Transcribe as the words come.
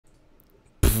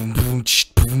boom, boom,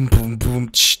 boom, boom,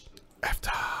 boom,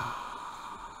 after.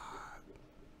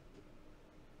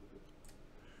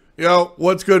 Yo,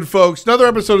 what's good, folks? Another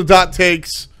episode of Dot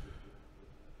Takes.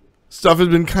 Stuff has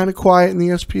been kind of quiet in the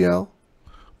SPL.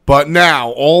 But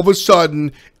now, all of a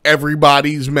sudden,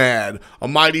 everybody's mad. A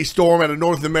mighty storm out of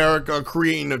North America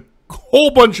creating a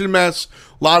whole bunch of mess.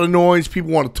 A lot of noise.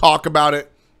 People want to talk about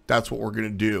it. That's what we're going to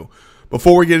do.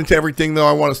 Before we get into everything, though,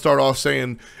 I want to start off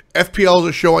saying FPL is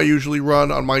a show I usually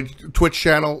run on my Twitch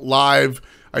channel, live.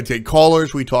 I take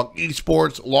callers. We talk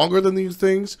esports longer than these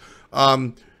things.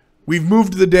 We've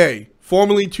moved the day.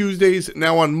 Formerly Tuesdays,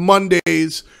 now on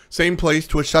Mondays. Same place,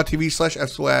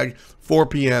 twitch.tv/fswag, 4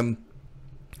 p.m.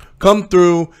 Come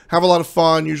through, have a lot of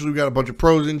fun. Usually we got a bunch of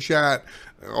pros in chat,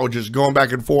 or just going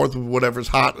back and forth with whatever's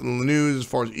hot in the news as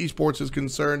far as esports is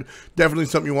concerned. Definitely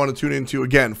something you want to tune into.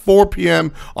 Again, 4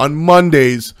 p.m. on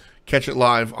Mondays. Catch it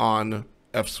live on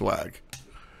FSwag.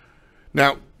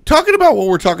 Now, talking about what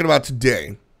we're talking about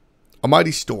today, A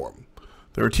Mighty Storm.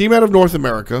 They're a team out of North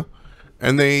America,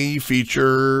 and they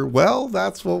feature, well,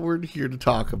 that's what we're here to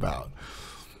talk about.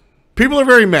 People are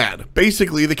very mad.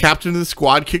 Basically, the captain of the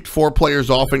squad kicked 4 players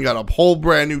off and got a whole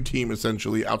brand new team,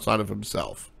 essentially, outside of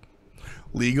himself.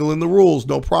 Legal in the rules,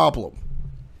 no problem.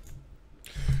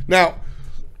 Now,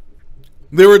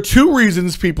 there are 2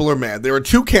 reasons people are mad. There are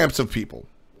 2 camps of people.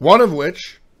 One of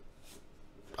which,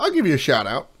 I'll give you a shout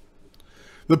out.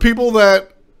 The people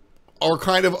that are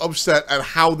kind of upset at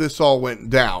how this all went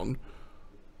down.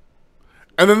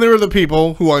 And then there are the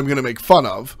people who I'm going to make fun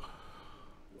of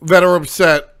that are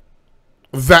upset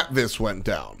that this went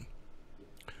down.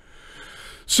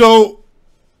 So,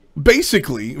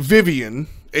 basically, Vivian,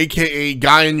 a.k.a.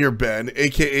 Guy in Your Bed,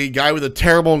 a.k.a. Guy with a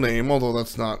terrible name, although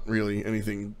that's not really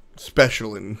anything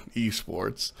special in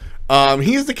esports,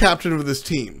 he is the captain of this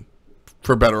team,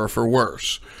 for better or for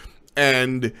worse.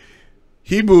 And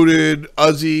he booted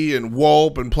Uzi and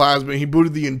Wolp and Plasma. He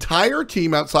booted the entire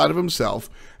team outside of himself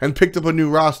and picked up a new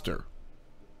roster.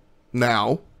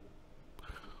 Now,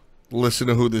 listen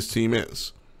to who this team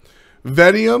is.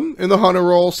 Vedium in the Hunter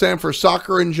role, Sam for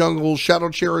Soccer and Jungle, Shadow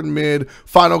Chair in mid,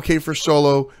 Final K for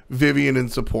solo, Vivian in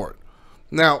support.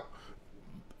 Now,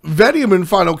 Vedium and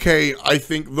Final K, I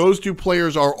think those 2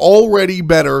 players are already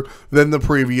better than the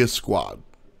previous squad.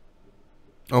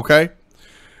 Okay?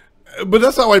 But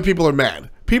that's not why people are mad.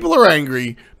 People are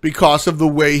angry because of the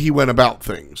way he went about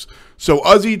things. So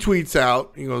Uzi tweets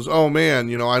out, he goes, "Oh man,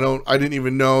 you know, I didn't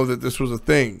even know that this was a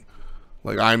thing.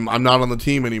 Like, I'm not on the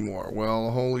team anymore."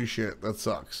 Well, holy shit, that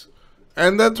sucks.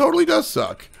 And that totally does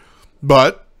suck.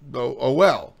 But, oh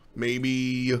well,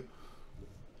 maybe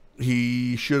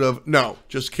he should have... No,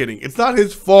 just kidding. It's not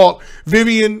his fault.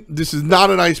 Vivian, this is not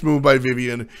a nice move by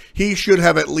Vivian. He should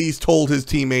have at least told his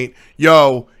teammate,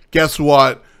 "Yo, guess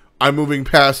what? I'm moving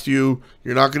past you.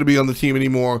 You're not going to be on the team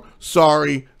anymore.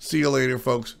 Sorry. See you later,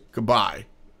 folks. Goodbye."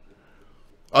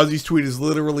 Uzi's tweet is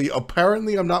literally,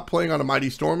 "Apparently I'm not playing on A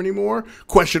Mighty Storm anymore.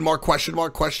 Question mark, question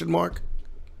mark, question mark."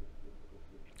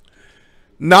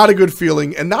 Not a good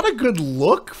feeling and not a good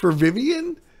look for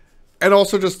Vivian. And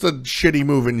also just a shitty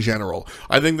move in general.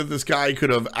 I think that this guy could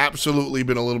have absolutely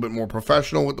been a little bit more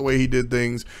professional with the way he did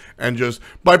things. And just,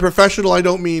 by professional, I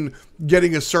don't mean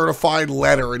getting a certified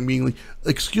letter and being like,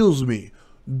 "Excuse me,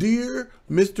 dear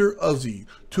Mr. Uzi,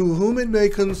 to whom it may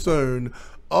concern,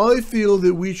 I feel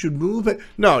that we should move it."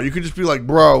 No, you could just be like,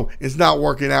 "Bro, it's not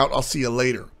working out. I'll see you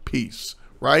later. Peace."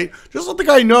 Right? Just let the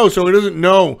guy know so he doesn't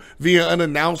know via an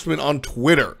announcement on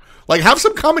Twitter. Like, have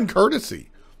some common courtesy.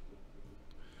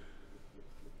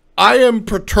 I am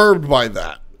perturbed by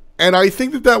that. And I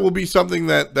think that that will be something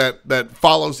that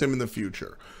follows him in the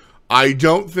future. I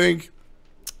don't think...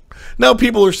 Now,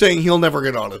 people are saying he'll never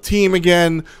get on a team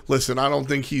again. Listen, I don't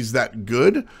think he's that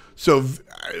good. So,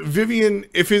 Vivian,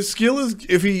 if his skill is...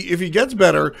 If he gets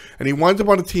better and he winds up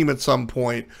on a team at some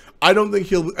point, I don't think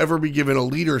he'll ever be given a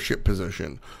leadership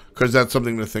position. Because that's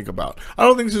something to think about. I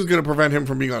don't think this is going to prevent him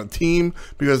from being on a team.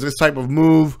 Because this type of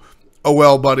move... Oh,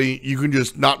 well, buddy, you can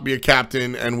just not be a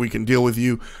captain and we can deal with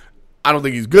you. I don't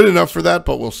think he's good enough for that,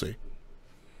 but we'll see.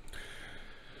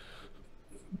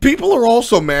 People are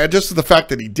also mad just at the fact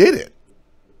that he did it.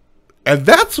 And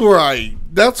that's where I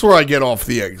get off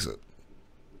the exit.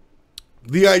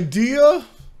 The idea...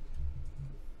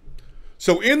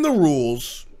 So in the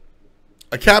rules,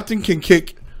 a captain can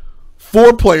kick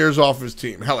 4 players off his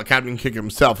team. Hell, a captain can kick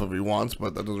himself if he wants,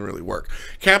 but that doesn't really work.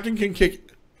 Captain can kick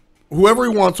whoever he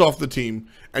wants off the team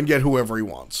and get whoever he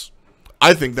wants.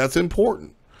 I think that's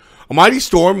important. A Mighty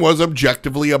Storm was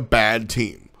objectively a bad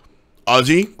team.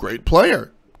 Uzi, great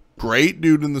player. Great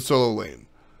dude in the solo lane.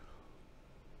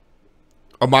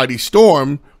 A Mighty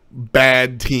Storm,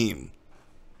 bad team.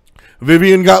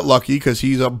 Vivian got lucky because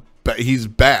he's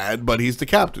bad, but he's the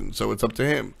captain, so it's up to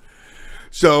him.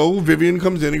 So Vivian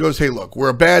comes in and goes, hey, look, we're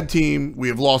a bad team. We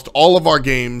have lost all of our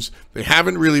games. They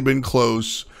haven't really been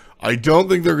close. I don't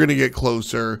think they're going to get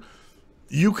closer.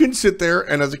 You can sit there,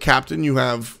 and as a captain, you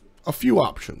have a few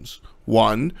options.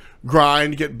 One,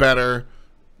 grind, get better,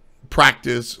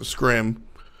 practice, scrim.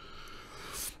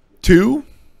 Two,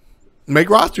 make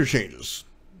roster changes.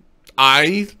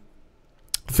 I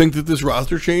think that this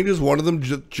roster change is one of them.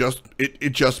 It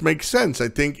just makes sense. I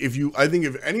think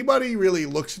if anybody really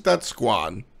looks at that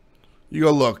squad, you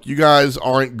go, look, you guys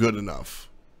aren't good enough.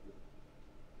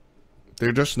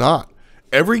 They're just not.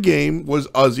 Every game was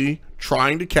Uzi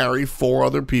trying to carry 4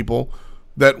 other people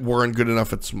that weren't good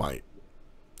enough at Smite.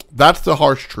 That's the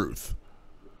harsh truth.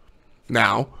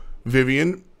 Now,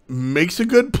 Vivian makes a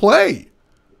good play.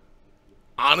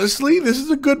 Honestly, this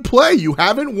is a good play. You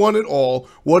haven't won it all.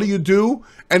 What do?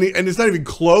 And it's not even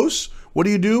close. What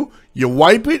do? You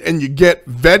wipe it and you get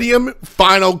Vedium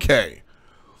Final K.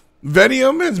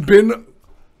 Vedium has been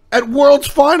at Worlds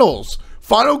Finals.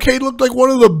 Final K looked like one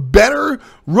of the better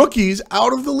rookies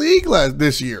out of the league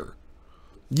this year.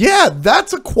 Yeah,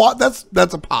 that's a positive.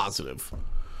 That's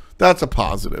a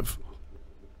positive.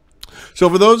 So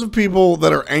for those of people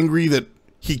that are angry that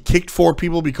he kicked 4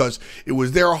 people because it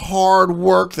was their hard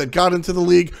work that got into the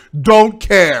league, don't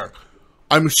care.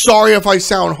 I'm sorry if I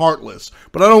sound heartless,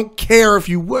 but I don't care if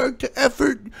you worked to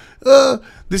effort.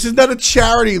 This is not a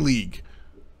charity league.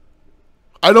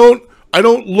 I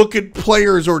don't look at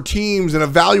players or teams and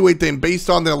evaluate them based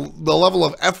on the level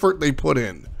of effort they put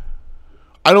in.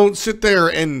 I don't sit there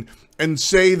and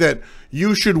say that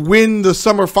you should win the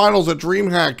summer finals at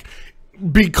DreamHack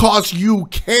because you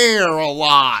care a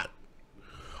lot.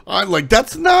 I'm like,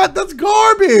 that's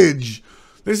garbage.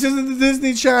 This isn't the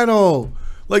Disney Channel.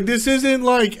 Like, this isn't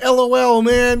like LOL,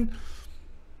 man.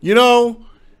 You know,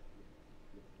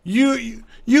 you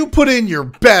put in your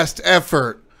best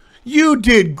effort. You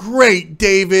did great,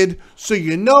 David. So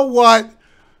you know what?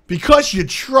 Because you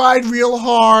tried real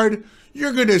hard,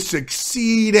 you're going to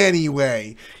succeed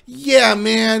anyway. Yeah,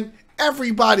 man.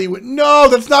 Everybody would. No,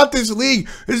 that's not this league.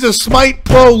 This is a Smite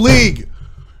Pro League.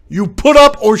 You put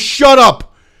up or shut up.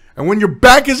 And when your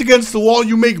back is against the wall,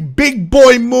 you make big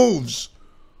boy moves.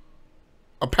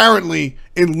 Apparently,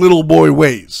 in little boy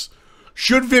ways.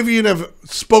 Should Vivian have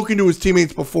spoken to his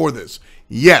teammates before this?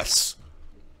 Yes.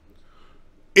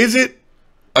 Is it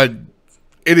a...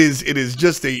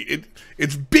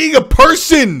 It's being a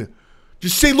person.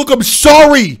 Just say, look, I'm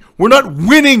sorry. We're not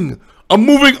winning. I'm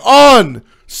moving on.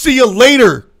 See you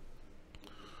later.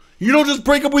 You don't just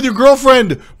break up with your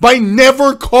girlfriend by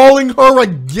never calling her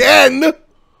again.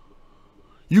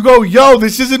 You go, yo,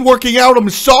 this isn't working out. I'm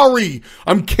sorry.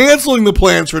 I'm canceling the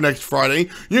plans for next Friday.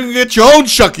 You can get your own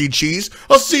Chuck E. Cheese.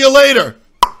 I'll see you later.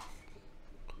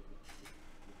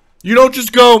 You don't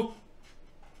just go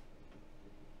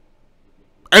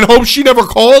and hope she never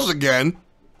calls again.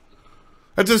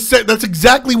 That's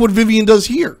exactly what Vivian does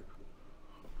here.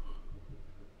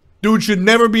 Dude should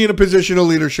never be in a position of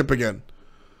leadership again.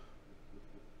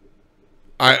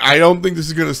 I don't think this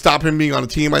is going to stop him being on a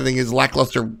team. I think his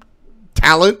lackluster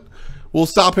talent will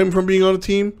stop him from being on a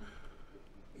team.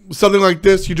 Something like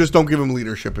this, you just don't give him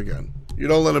leadership again. You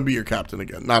don't let him be your captain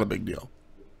again. Not a big deal.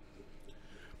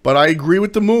 But I agree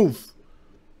with the move.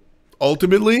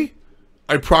 Ultimately,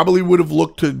 I probably would have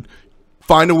looked to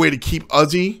find a way to keep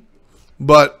Uzi,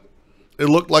 but it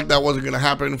looked like that wasn't going to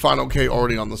happen. Final K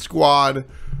already on the squad.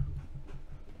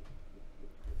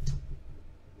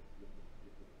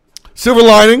 Silver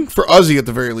lining for Uzi at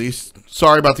the very least.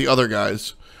 Sorry about the other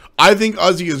guys. I think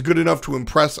Uzi is good enough to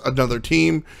impress another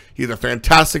team. He's a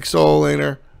fantastic solo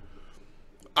laner.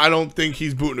 I don't think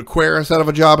he's booting Aquarius out of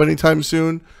a job anytime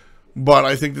soon, but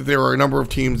I think that there are a number of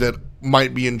teams that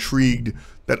might be intrigued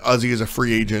that Uzi is a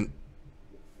free agent.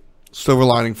 Silver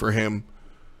lining for him.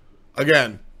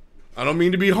 Again, I don't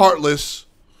mean to be heartless,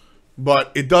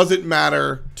 but it doesn't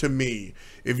matter to me.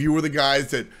 If you were the guys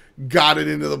that got it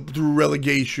through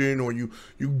relegation or you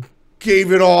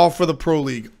gave it all for the Pro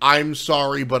League, I'm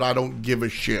sorry, but I don't give a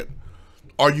shit.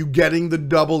 Are you getting the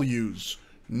W's?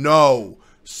 No.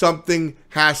 Something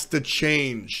has to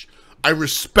change. I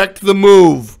respect the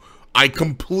move. I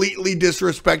completely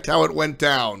disrespect how it went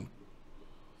down.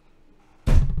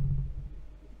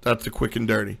 That's the quick and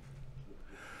dirty.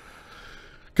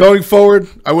 Going forward,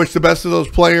 I wish the best of those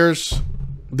players.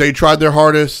 They tried their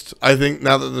hardest. I think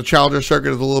now that the Challenger Circuit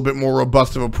is a little bit more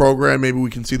robust of a program, maybe we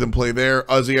can see them play there.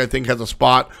 Uzi, I think, has a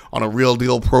spot on a real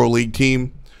deal Pro League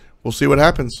team. We'll see what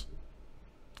happens.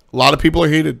 A lot of people are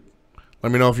heated.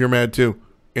 Let me know if you're mad too.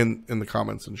 in the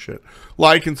comments and shit.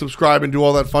 Like and subscribe and do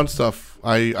all that fun stuff.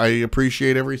 I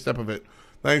appreciate every step of it.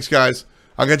 Thanks, guys.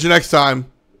 I'll get you next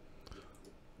time.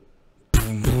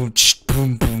 Boom, boom,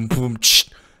 boom, boom, boom,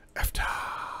 F-time.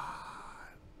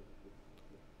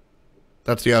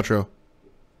 That's the outro.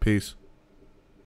 Peace.